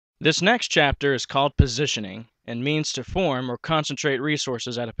This next chapter is called Positioning and means to form or concentrate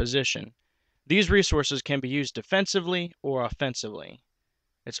resources at a position. These resources can be used defensively or offensively.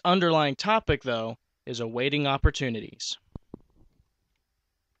 Its underlying topic, though, is awaiting opportunities.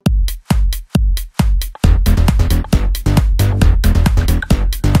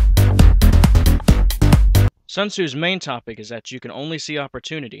 Sun Tzu's main topic is that you can only see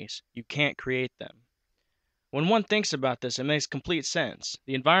opportunities, you can't create them. When one thinks about this, it makes complete sense.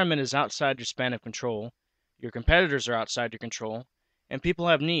 The environment is outside your span of control, your competitors are outside your control, and people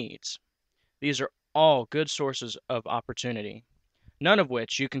have needs. These are all good sources of opportunity, none of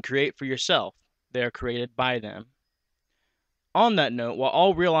which you can create for yourself. They are created by them. On that note, while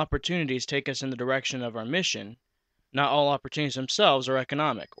all real opportunities take us in the direction of our mission, not all opportunities themselves are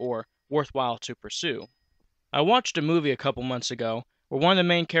economic or worthwhile to pursue. I watched a movie a couple months ago where one of the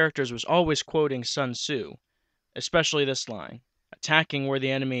main characters was always quoting Sun Tzu, especially this line, attacking where the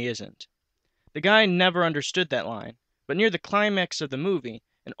enemy isn't. The guy never understood that line, but near the climax of the movie,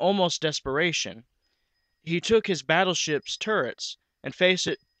 in almost desperation, he took his battleship's turrets and faced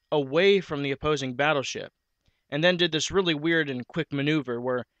it away from the opposing battleship, and then did this really weird and quick maneuver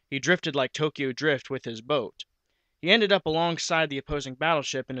where he drifted like Tokyo Drift with his boat. He ended up alongside the opposing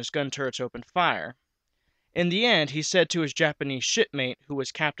battleship and his gun turrets opened fire. In the end, he said to his Japanese shipmate, who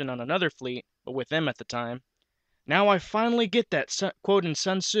was captain on another fleet, but with them at the time, "Now I finally get that quote in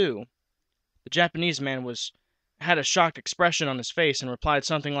Sun Tzu." The Japanese man had a shocked expression on his face and replied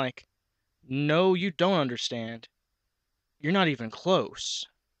something like, "No, you don't understand. You're not even close."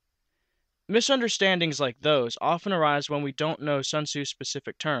 Misunderstandings like those often arise when we don't know Sun Tzu's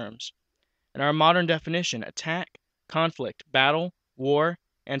specific terms. In our modern definition, attack, conflict, battle, war,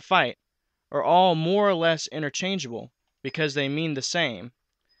 and fight are all more or less interchangeable because they mean the same.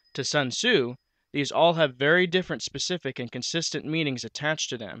 To Sun Tzu, these all have very different specific and consistent meanings attached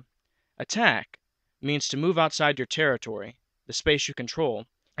to them. Attack means to move outside your territory, the space you control,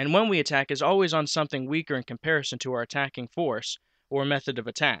 and when we attack is always on something weaker in comparison to our attacking force or method of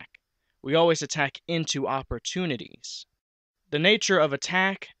attack. We always attack into opportunities. The nature of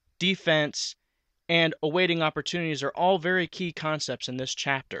attack, defense, and awaiting opportunities are all very key concepts in this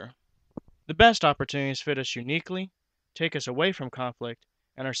chapter. The best opportunities fit us uniquely, take us away from conflict,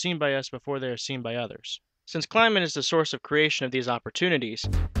 and are seen by us before they are seen by others. Since climate is the source of creation of these opportunities,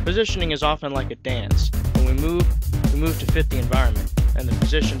 positioning is often like a dance. When we move to fit the environment and the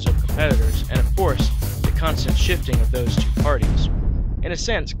positions of competitors, and of course, the constant shifting of those two parties. In a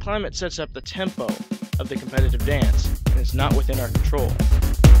sense, climate sets up the tempo of the competitive dance, and is not within our control.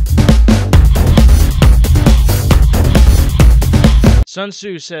 Sun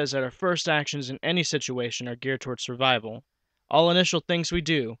Tzu says that our first actions in any situation are geared towards survival. All initial things we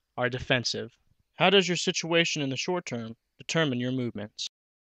do are defensive. How does your situation in the short term determine your movements?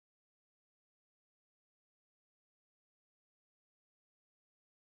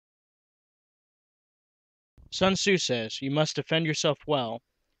 Sun Tzu says, you must defend yourself well,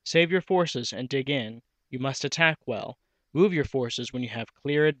 save your forces and dig in. You must attack well, move your forces when you have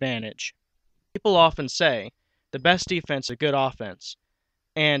clear advantage. People often say, the best defense is a good offense,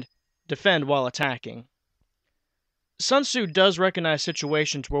 and defend while attacking. Sun Tzu does recognize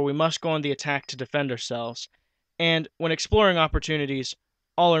situations where we must go on the attack to defend ourselves, and when exploring opportunities,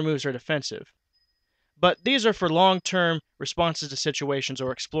 all our moves are defensive. But these are for long-term responses to situations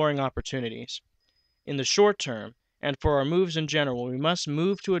or exploring opportunities. In the short term, and for our moves in general, we must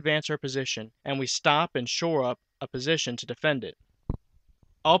move to advance our position, and we stop and shore up a position to defend it.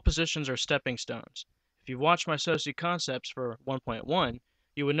 All positions are stepping stones. If you've watched my Soci Concepts for 1.1,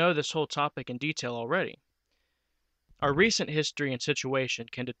 you would know this whole topic in detail already. Our recent history and situation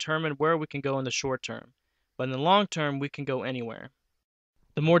can determine where we can go in the short term, but in the long term we can go anywhere.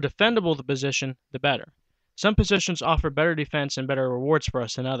 The more defendable the position, the better. Some positions offer better defense and better rewards for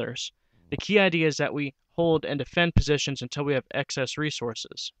us than others. The key idea is that we hold and defend positions until we have excess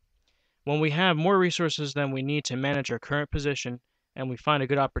resources. When we have more resources than we need to manage our current position and we find a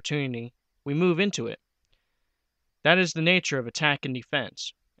good opportunity, we move into it. That is the nature of attack and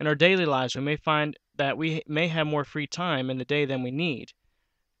defense. In our daily lives, we may find that we may have more free time in the day than we need.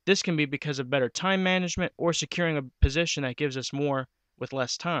 This can be because of better time management or securing a position that gives us more with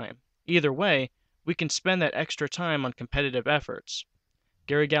less time. Either way, we can spend that extra time on competitive efforts.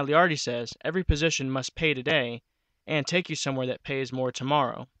 Gary Gagliardi says, every position must pay today and take you somewhere that pays more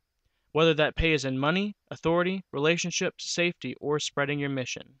tomorrow. Whether that pay is in money, authority, relationships, safety, or spreading your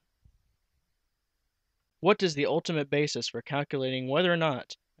mission. What is the ultimate basis for calculating whether or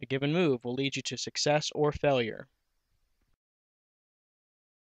not a given move will lead you to success or failure?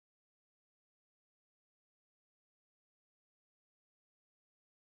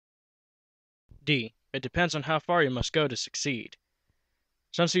 D. It depends on how far you must go to succeed.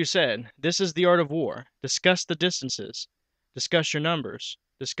 Sun Tzu said, "This is the art of war. Discuss the distances. Discuss your numbers.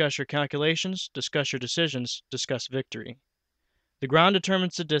 Discuss your calculations. Discuss your decisions. Discuss victory. The ground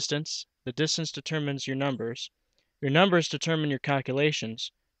determines the distance determines your numbers determine your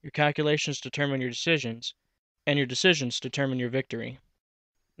calculations determine your decisions, and your decisions determine your victory."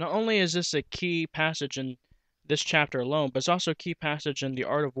 Not only is this a key passage in this chapter alone, but it's also a key passage in the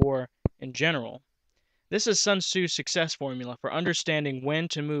art of war in general. This is Sun Tzu's success formula for understanding when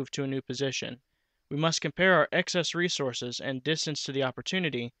to move to a new position. We must compare our excess resources and distance to the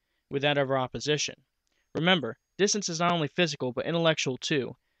opportunity with that of our opposition. Remember, distance is not only physical but intellectual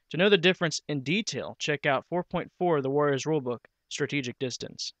too. To know the difference in detail, check out 4.4 of the Warrior's Rulebook, Strategic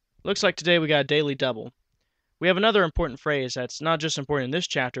Distance. Looks like today we got a daily double. We have another important phrase that's not just important in this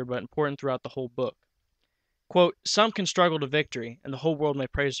chapter, but important throughout the whole book. Quote, "Some can struggle to victory, and the whole world may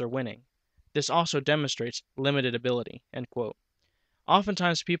praise their winning. This also demonstrates limited ability." End quote.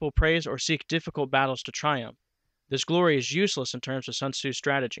 Oftentimes people praise or seek difficult battles to triumph. This glory is useless in terms of Sun Tzu's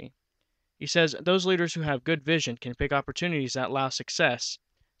strategy. He says those leaders who have good vision can pick opportunities that allow success.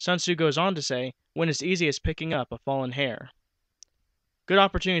 Sun Tzu goes on to say, "Win as easy as picking up a fallen hair." Good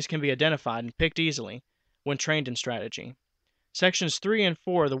opportunities can be identified and picked easily when trained in strategy. Sections 3 and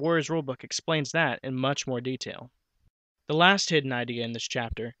 4 of the Warrior's Rulebook explains that in much more detail. The last hidden idea in this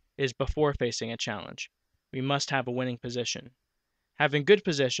chapter is before facing a challenge. We must have a winning position. Having good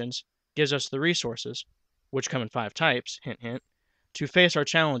positions gives us the resources, which come in 5 types, hint hint, to face our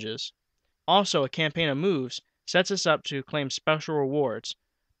challenges. Also, a campaign of moves sets us up to claim special rewards,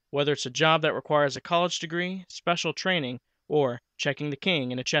 whether it's a job that requires a college degree, special training, or checking the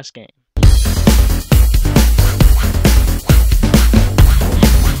king in a chess game.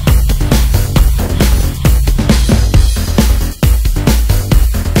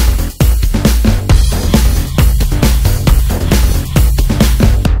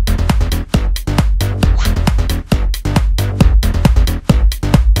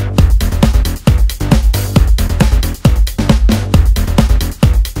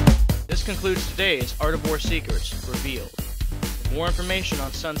 This concludes today's Art of War Secrets Revealed. For more information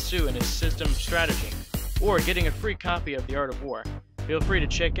on Sun Tzu and his system of strategy, or getting a free copy of The Art of War, feel free to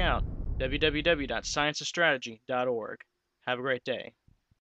check out www.scienceofstrategy.org. Have a great day.